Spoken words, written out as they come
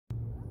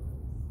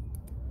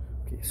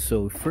Okay,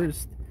 so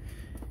first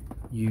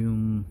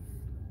you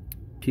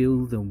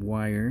peel the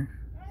wire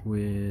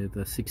with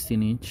a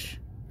 16-inch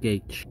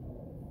gauge,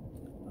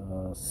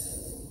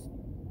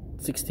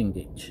 16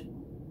 gauge.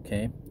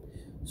 Okay,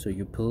 so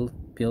you peel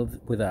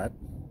with that,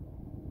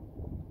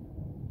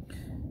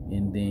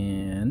 and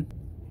then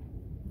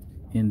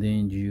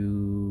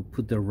you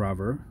put the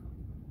rubber.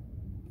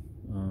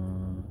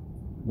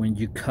 When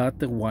you cut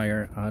the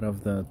wire out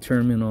of the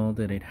terminal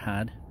that it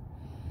had,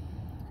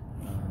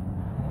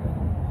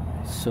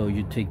 so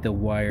you take the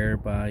wire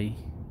by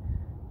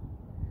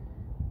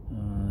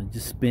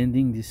just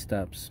bending these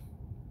tabs.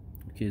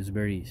 Okay, it's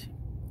very easy.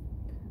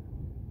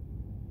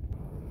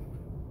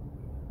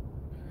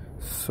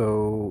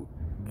 So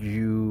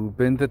you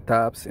bend the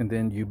tabs and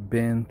then you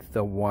bend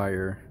the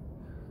wire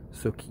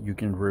so you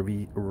can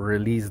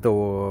release the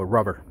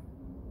rubber.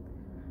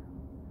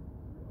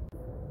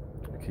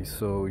 Okay,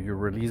 so you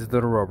release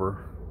the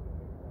rubber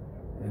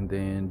and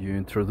then you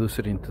introduce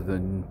it into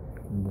the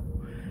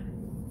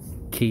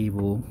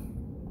cable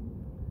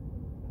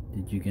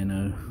that you're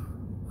gonna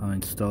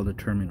install the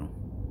terminal.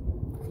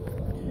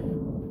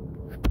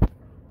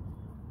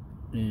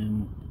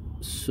 And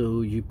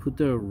so you put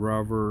the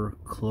rubber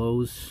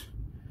close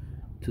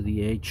to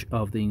the edge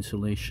of the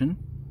insulation.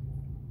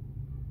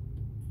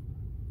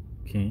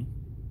 Okay,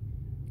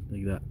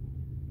 like that,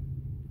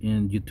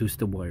 and you twist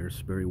the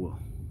wires very well.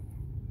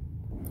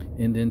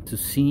 And then to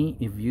see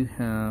if you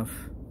have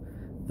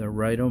the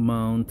right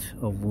amount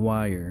of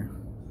wire,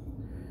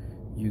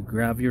 you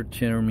grab your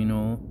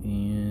terminal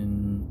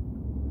and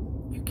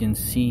you can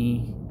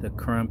see the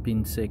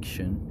cramping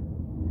section,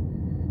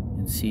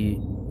 and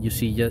you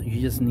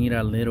just need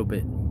a little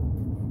bit.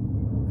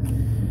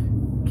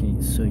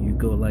 Okay, so you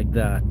go like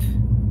that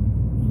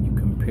and you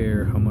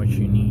compare how much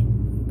you need.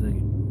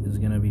 It's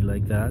gonna be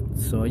like that,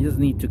 so I just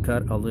need to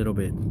cut a little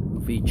bit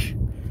of each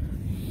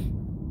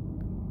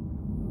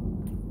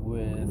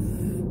with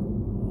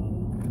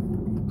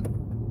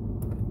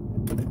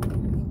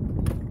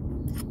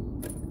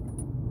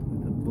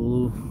the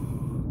blue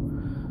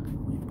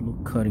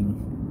cutting.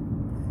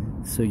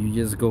 So you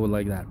just go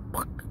like that,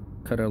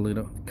 cut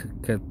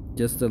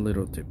just a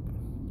little tip.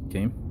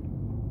 Okay,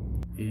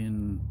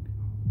 and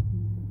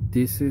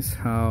this is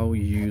how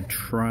you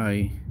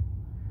try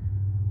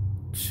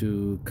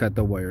to cut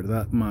the wire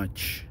that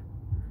much.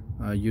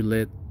 You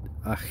let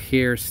a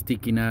hair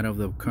sticking out of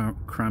the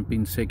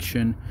cramping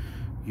section.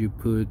 You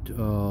put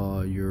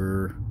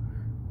the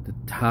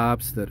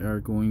tabs that are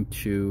going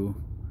to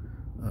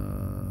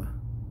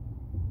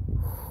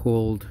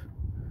hold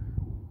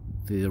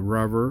the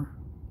rubber,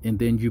 and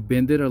then you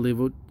bend it a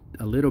little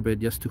bit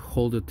just to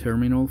hold the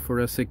terminal for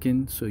a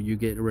second, so you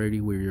get ready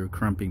with your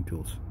crimping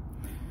tools.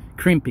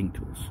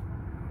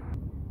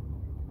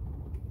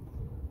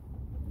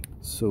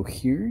 So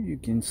here you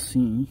can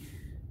see,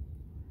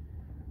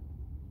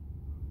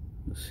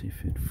 let's see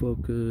if it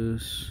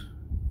focus.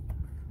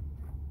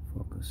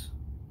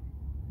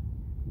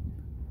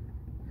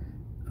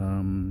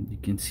 You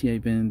can see I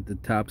bend the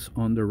tabs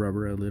on the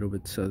rubber a little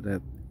bit so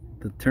that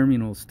the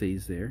terminal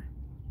stays there,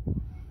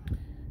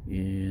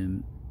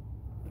 and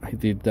I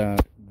did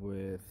that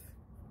with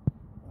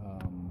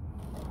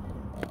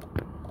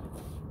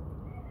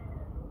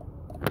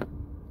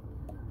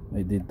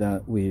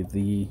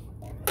the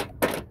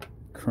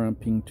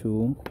crimping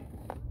tool.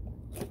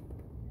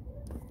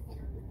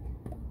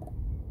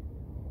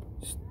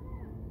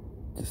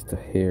 Just a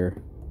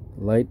hair.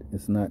 Light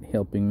is not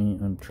helping me.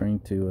 I'm trying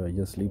to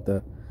just leave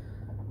the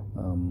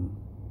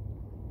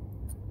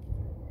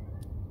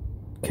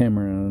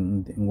camera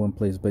in one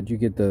place, but you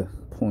get the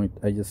point.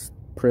 I just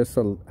press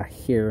a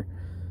hair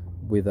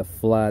with a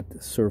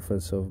flat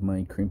surface of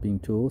my crimping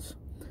tools,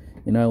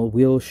 and I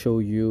will show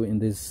you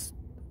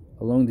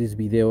along this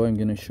video. I'm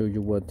going to show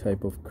you what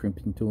type of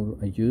crimping tool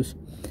I use.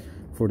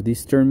 For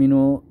this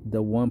terminal,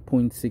 the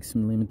 1.6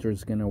 millimeter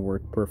is going to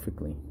work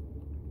perfectly.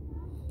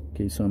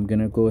 Okay, so I'm going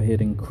to go ahead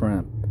and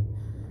crimp.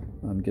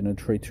 I'm going to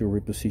try to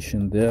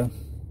reposition the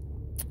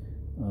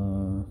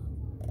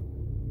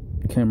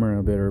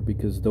camera better,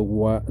 because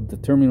the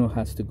terminal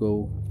has to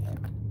go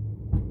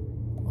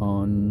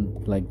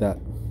on like that.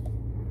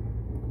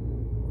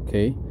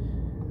 Okay,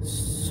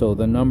 so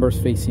the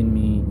numbers facing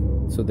me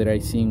so that I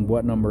see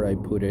what number I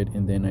put it,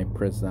 and then I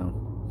press down,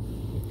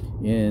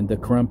 and the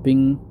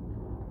crimping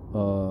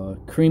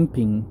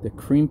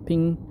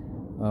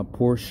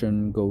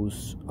portion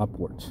goes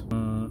upwards.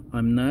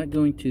 I'm not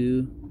going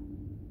to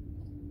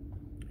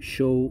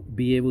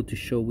be able to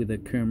show with the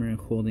camera,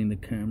 holding the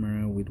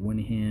camera with one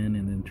hand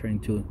and then trying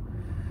to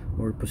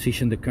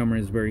position the camera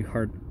is very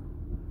hard,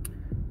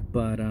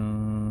 but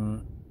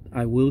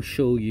I will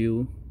show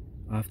you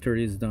after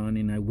it's done,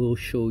 and I will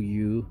show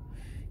you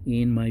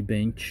in my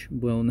bench,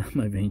 well, not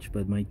my bench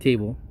but my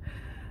table.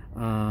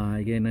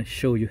 I'm gonna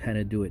show you how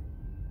to do it,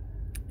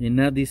 and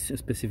not this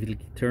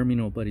specific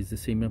terminal, but it's the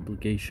same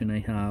application. I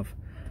have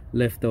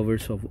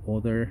leftovers of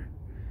other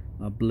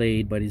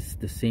blade, but it's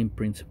the same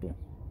principle.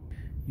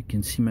 You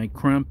can see my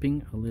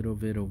cramping, a little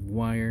bit of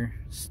wire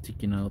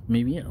sticking out,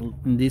 maybe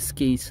in this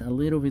case a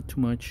little bit too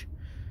much,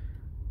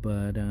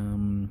 but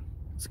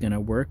it's gonna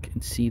work.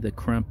 And see the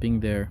cramping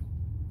there,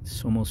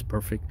 it's almost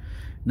perfect.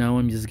 Now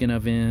I'm just gonna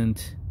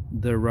vent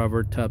the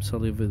rubber tabs a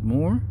little bit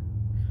more,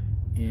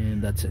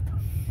 and that's it.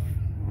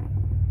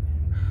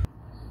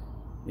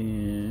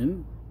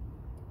 And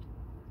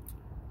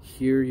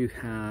here you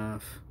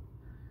have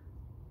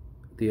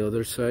the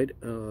other side.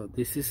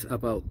 This is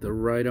about the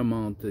right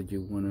amount that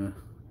you want to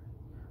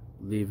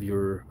leave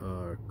your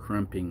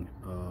crimping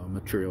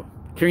material.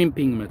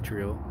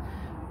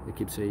 I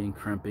keep saying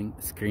crimping,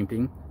 it's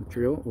crimping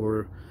material,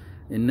 or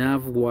a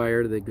nav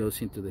wire that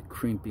goes into the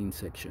crimping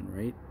section,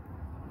 right?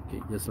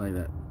 Okay, just like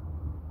that,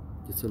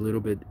 just a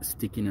little bit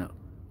sticking out.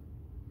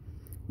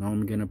 Now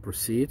I'm gonna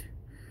proceed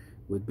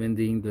with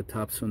bending the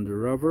tops on the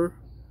rubber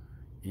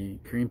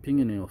and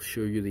crimping, and I'll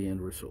show you the end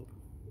result.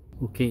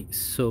 Okay,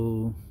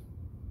 so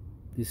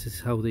this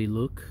is how they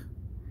look.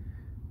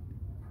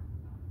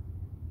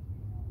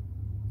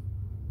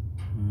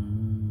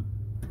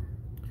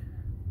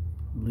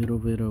 A little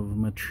bit of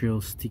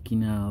material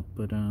sticking out,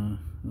 but I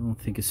don't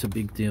think it's a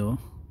big deal.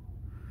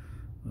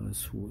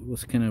 It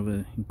was kind of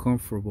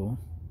uncomfortable,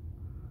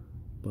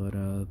 but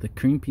the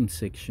crimping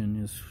section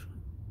is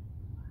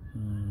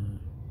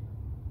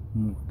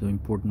the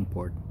important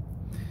part.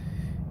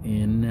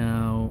 And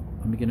now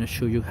I'm gonna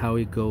show you how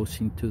it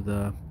goes into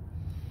the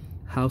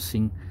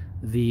housing.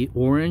 The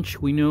orange,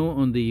 we know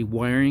on the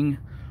wiring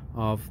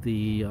of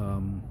the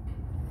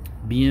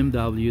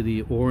BMW,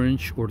 the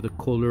orange or the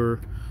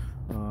color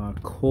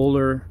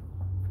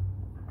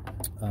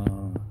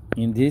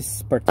in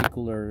this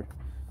particular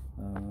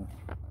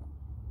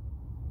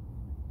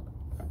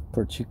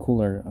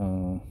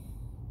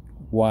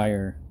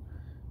wire,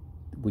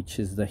 which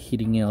is the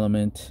heating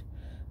element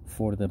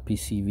for the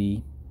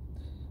PCV,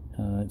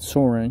 it's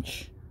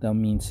orange. That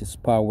means it's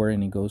power,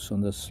 and it goes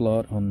on the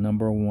slot on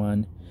number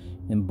 1,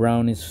 and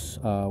brown is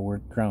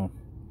word ground.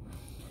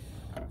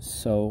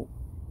 So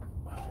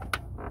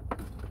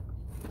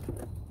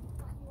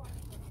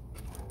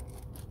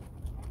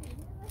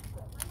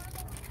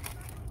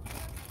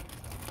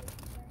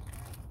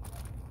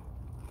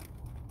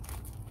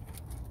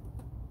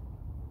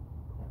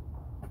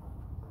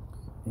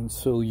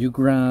you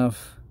grab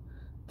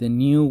the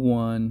new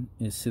one,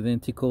 is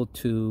identical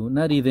to,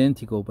 not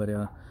identical, but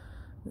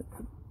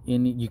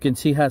and you can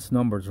see it has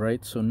numbers,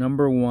 right? So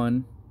number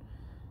 1,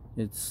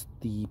 it's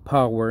the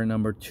power,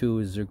 number 2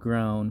 is the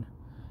ground,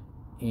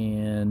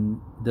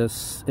 and the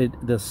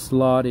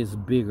slot is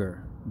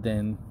bigger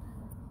than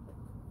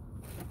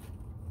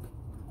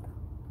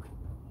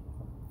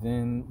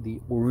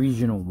the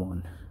original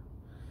one.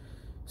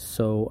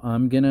 So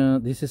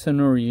this is an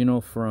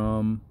original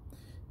from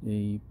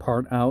a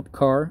part out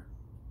car,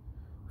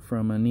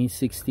 from an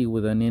E60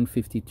 with an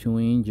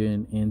N52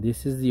 engine, and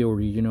this is the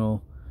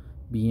original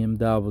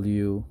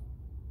BMW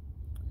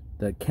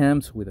that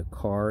comes with a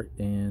car.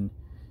 And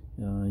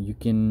you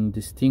can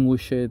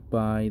distinguish it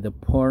by the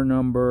part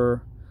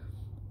number,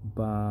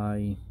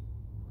 by,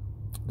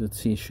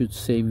 let's see, it should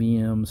say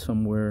VM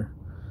somewhere,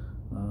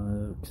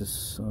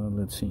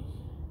 let's see,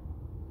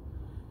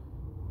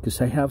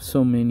 because I have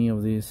so many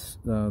of these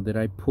that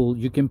I pull.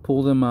 You can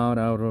pull them out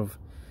of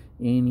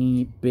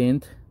any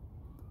bent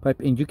pipe,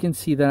 and you can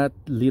see that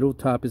little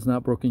top is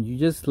not broken. You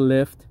just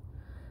lift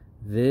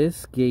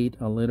this gate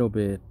a little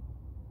bit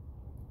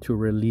to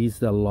release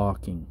the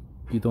locking.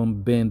 You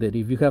don't bend it.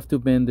 If you have to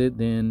bend it,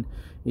 then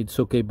it's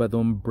okay, but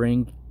don't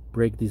break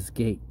this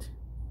gate.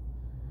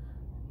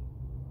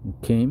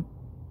 Okay,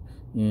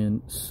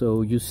 and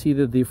so you see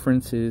the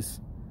difference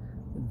is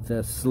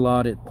the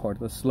slotted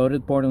part. The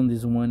slotted part on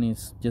this one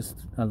is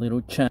just a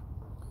little channel,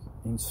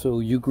 and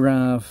so you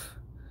grab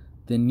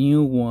the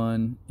new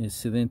one,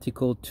 is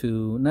identical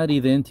to, not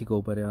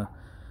identical, but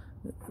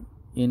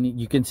and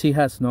you can see it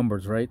has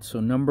numbers, right? So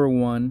number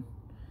 1,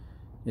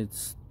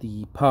 it's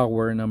the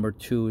power, number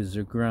 2 is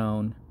the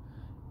ground,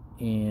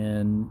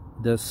 and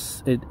the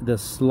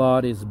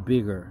slot is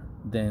bigger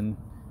than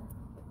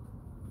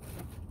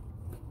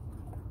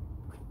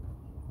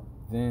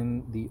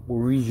the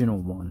original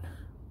one.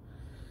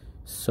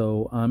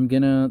 So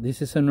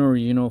this is an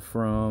original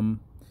from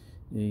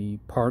a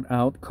part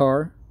out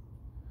car,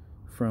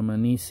 from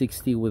an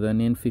E60 with an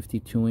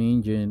N52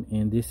 engine,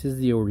 and this is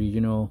the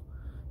original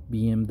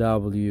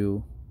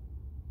BMW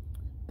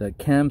that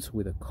comes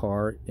with a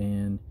car.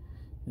 And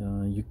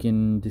you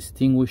can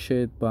distinguish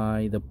it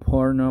by the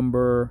part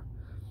number,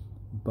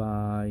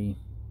 by,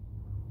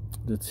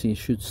 let's see, it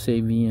should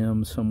say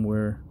VM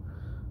somewhere,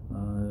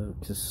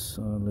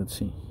 let's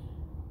see,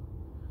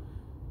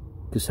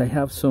 because I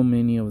have so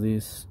many of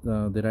these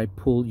that I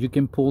pull. You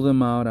can pull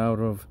them out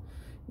of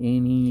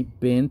any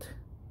bent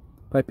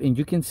pipe, and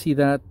you can see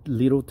that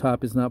little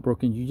top is not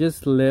broken. You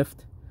just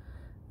lift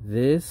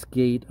this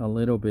gate a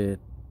little bit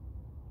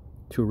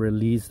to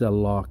release the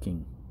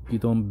locking. You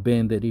don't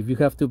bend it. If you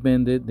have to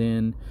bend it,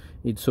 then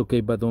it's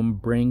okay, but don't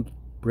break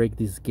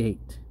this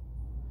gate.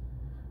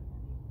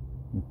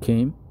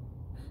 Okay,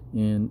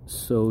 and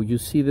so you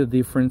see the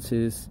difference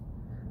is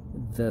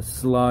the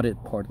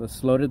slotted part. The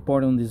slotted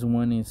part on this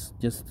one is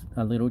just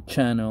a little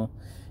channel,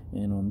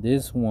 and on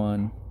this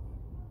one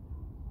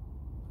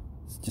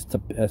it's just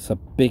a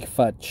big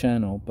fat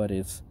channel, but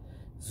it's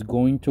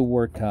going to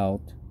work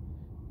out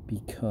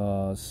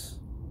because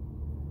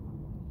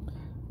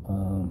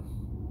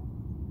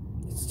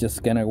it's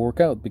just gonna work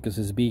out because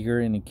it's bigger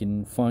and it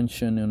can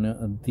function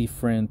on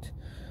different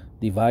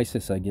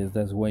devices. I guess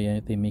that's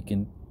why they make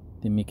it.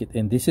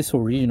 And this is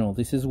original.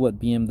 This is what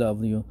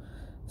BMW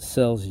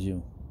sells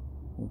you.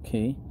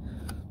 Okay.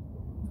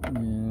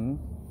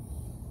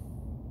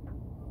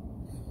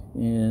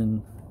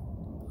 And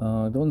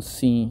I don't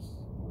see.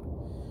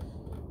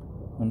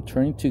 I'm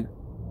trying to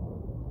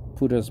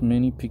put as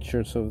many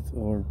pictures of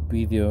or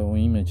video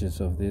images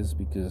of this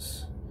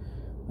because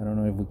I don't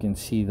know if we can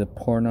see the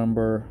part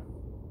number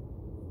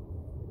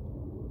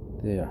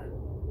there.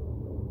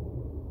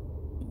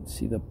 You can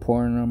see the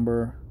part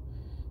number.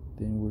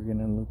 Then we're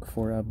gonna look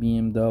for a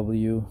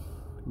BMW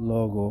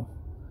logo.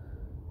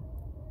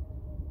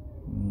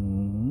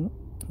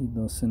 It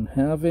doesn't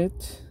have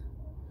it,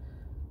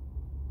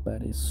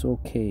 but it's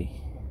okay.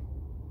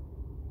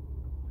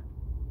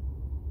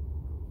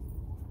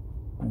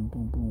 Boom,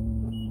 boom,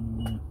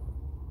 boom.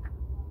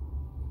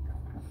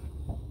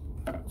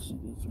 Let's see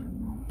this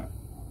one.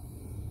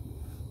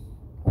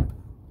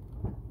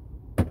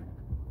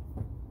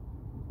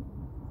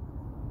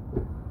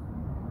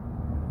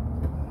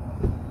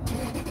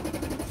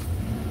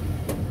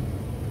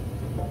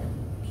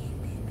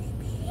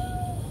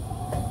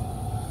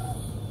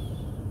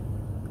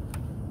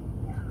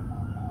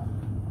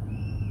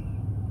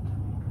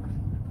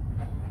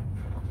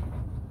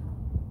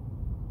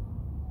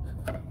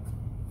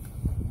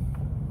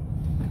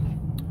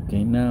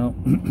 Okay, now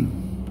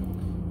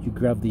you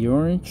grab the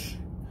orange,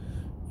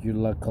 you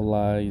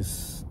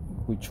localize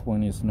which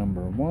one is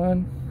number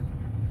one.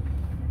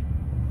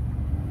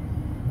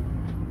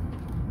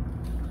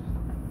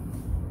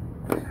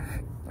 Ow,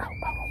 ow.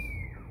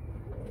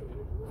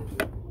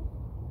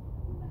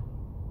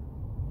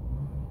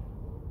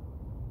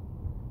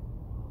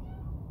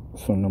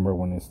 So number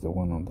one is the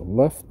one on the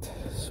left,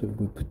 so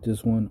we put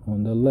this one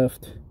on the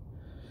left.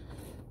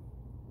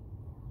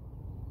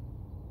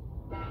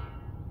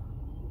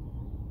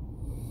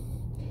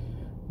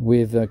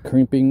 With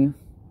crimping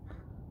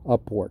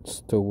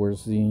upwards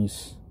towards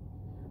these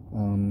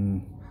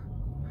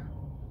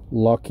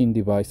locking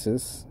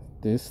devices,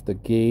 the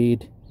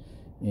gate,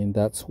 and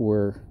that's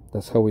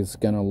how it's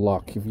gonna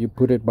lock. If you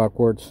put it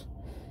backwards,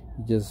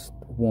 it just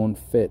won't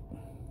fit.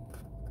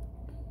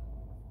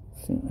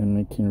 See, I'm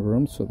making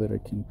room so that I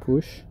can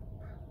push.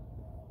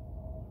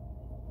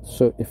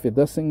 So if it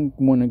doesn't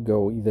want to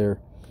go either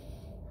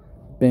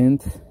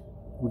bend,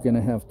 we're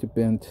gonna have to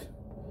bend.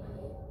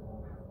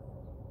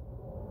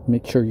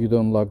 Make sure you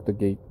don't lock the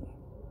gate.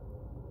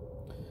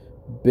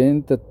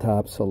 Bend the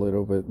tabs a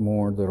little bit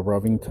more, the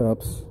rubbing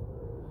tabs,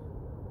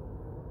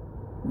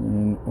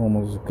 and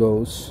almost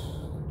goes.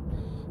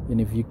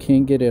 And if you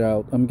can't get it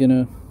out, I'm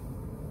gonna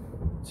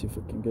see if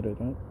I can get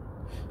it out.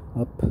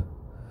 Up.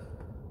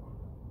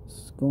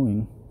 It's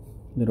going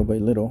little by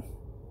little.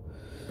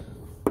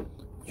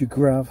 You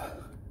grab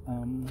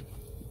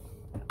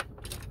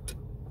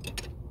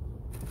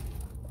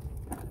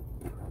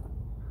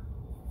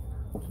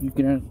you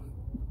can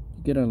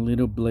get a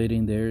little blade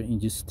in there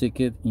and just stick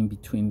it in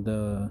between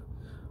the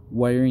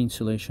wire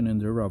insulation and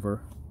the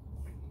rubber.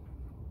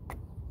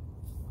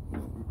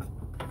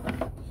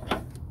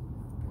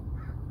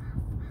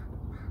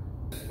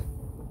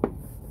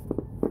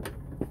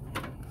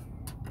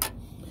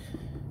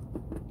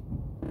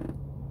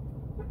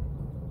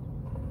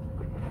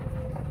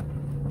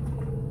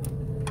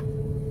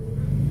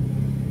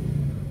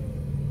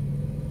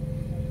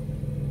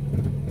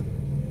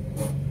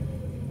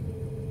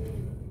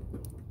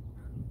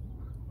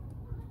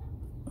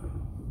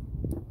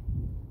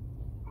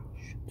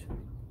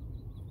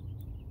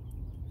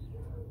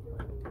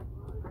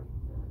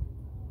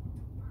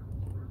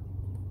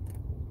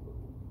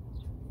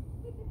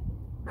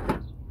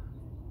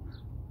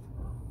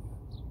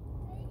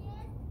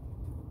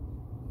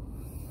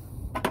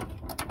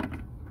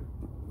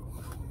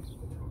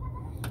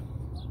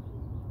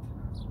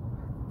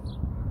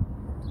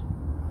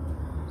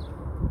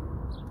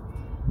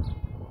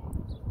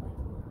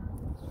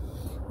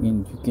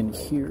 And you can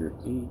hear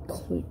a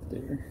click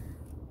there.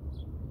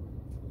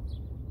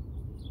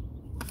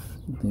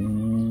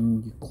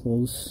 Then you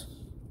close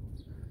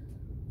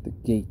the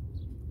gate.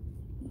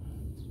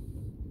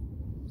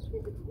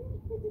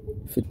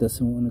 If it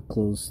doesn't want to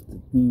close,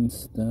 that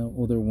means the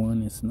other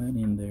one is not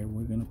in there.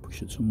 We're gonna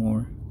push it some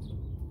more.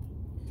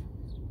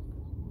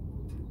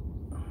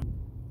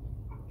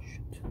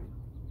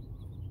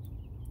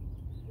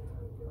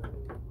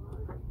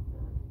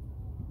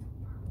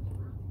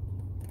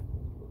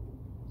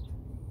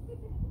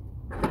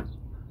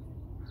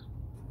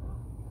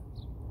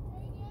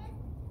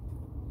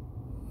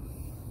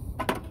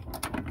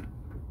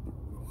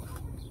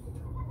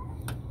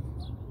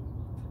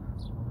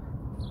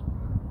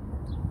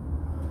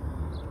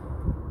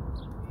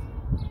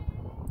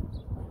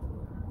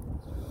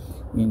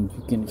 And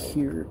you can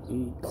hear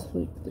a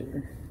click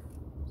there.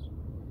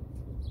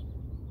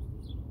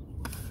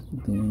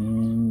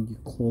 Then you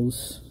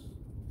close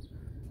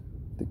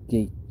the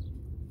gate.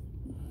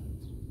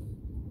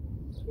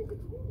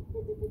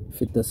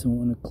 If it doesn't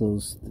want to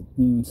close, that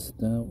means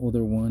the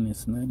other one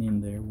is not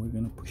in there. We're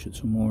gonna push it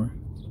some more.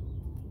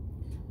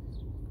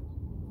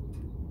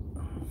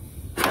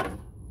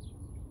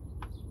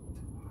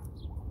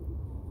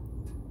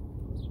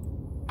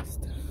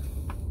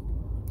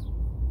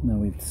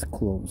 Now it's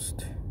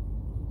closed.